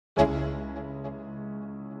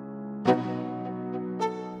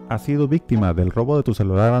¿Has sido víctima del robo de tu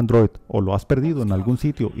celular Android o lo has perdido en algún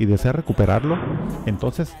sitio y deseas recuperarlo?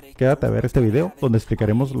 Entonces quédate a ver este video donde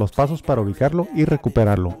explicaremos los pasos para ubicarlo y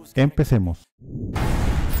recuperarlo. Empecemos.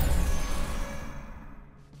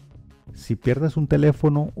 Si pierdes un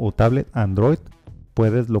teléfono o tablet Android,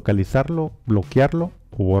 puedes localizarlo, bloquearlo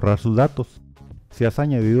o borrar sus datos. Si has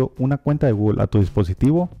añadido una cuenta de Google a tu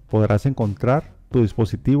dispositivo, podrás encontrar tu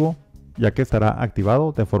dispositivo ya que estará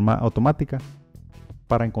activado de forma automática.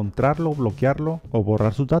 Para encontrarlo, bloquearlo o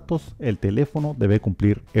borrar sus datos, el teléfono debe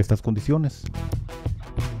cumplir estas condiciones.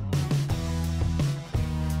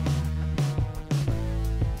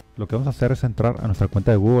 Lo que vamos a hacer es entrar a nuestra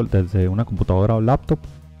cuenta de Google desde una computadora o laptop.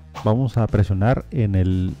 Vamos a presionar en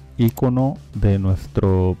el icono de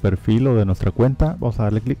nuestro perfil o de nuestra cuenta. Vamos a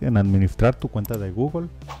darle clic en administrar tu cuenta de Google.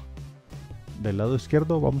 Del lado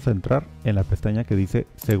izquierdo vamos a entrar en la pestaña que dice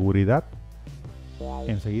seguridad.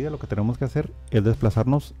 Enseguida lo que tenemos que hacer es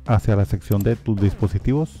desplazarnos hacia la sección de tus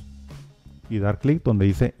dispositivos y dar clic donde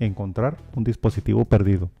dice encontrar un dispositivo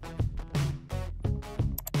perdido.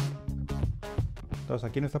 Entonces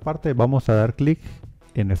aquí en esta parte vamos a dar clic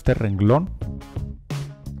en este renglón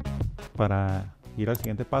para ir al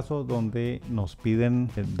siguiente paso donde nos piden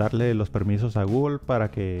darle los permisos a Google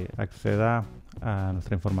para que acceda a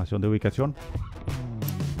nuestra información de ubicación.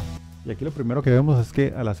 Y aquí lo primero que vemos es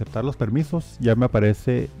que al aceptar los permisos ya me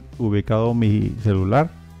aparece ubicado mi celular.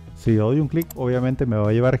 Si doy un clic, obviamente me va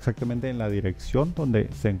a llevar exactamente en la dirección donde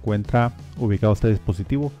se encuentra ubicado este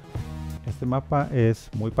dispositivo. Este mapa es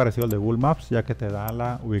muy parecido al de Google Maps ya que te da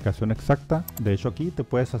la ubicación exacta. De hecho aquí te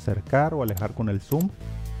puedes acercar o alejar con el zoom.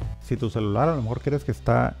 Si tu celular a lo mejor crees que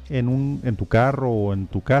está en tu carro o en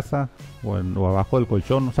tu casa o abajo del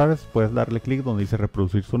colchón, ¿no sabes? Puedes darle clic donde dice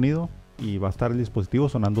reproducir sonido y va a estar el dispositivo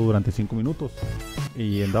sonando durante 5 minutos.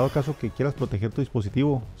 Y en dado caso que quieras proteger tu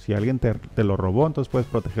dispositivo, si alguien te lo robó, entonces puedes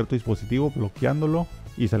proteger tu dispositivo bloqueándolo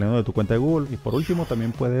y saliendo de tu cuenta de Google. Y por último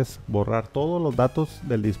también puedes borrar todos los datos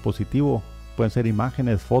del dispositivo. Pueden ser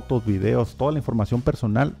imágenes, fotos, videos, toda la información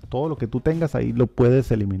personal, todo lo que tú tengas ahí lo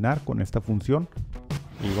puedes eliminar con esta función.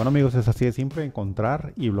 Y bueno amigos, es así de simple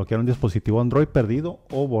encontrar y bloquear un dispositivo Android perdido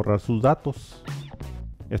o borrar sus datos.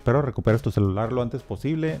 Espero recuperes tu celular lo antes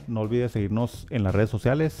posible. No olvides seguirnos en las redes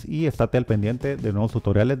sociales y estate al pendiente de nuevos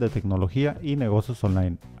tutoriales de tecnología y negocios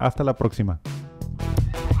online. Hasta la próxima.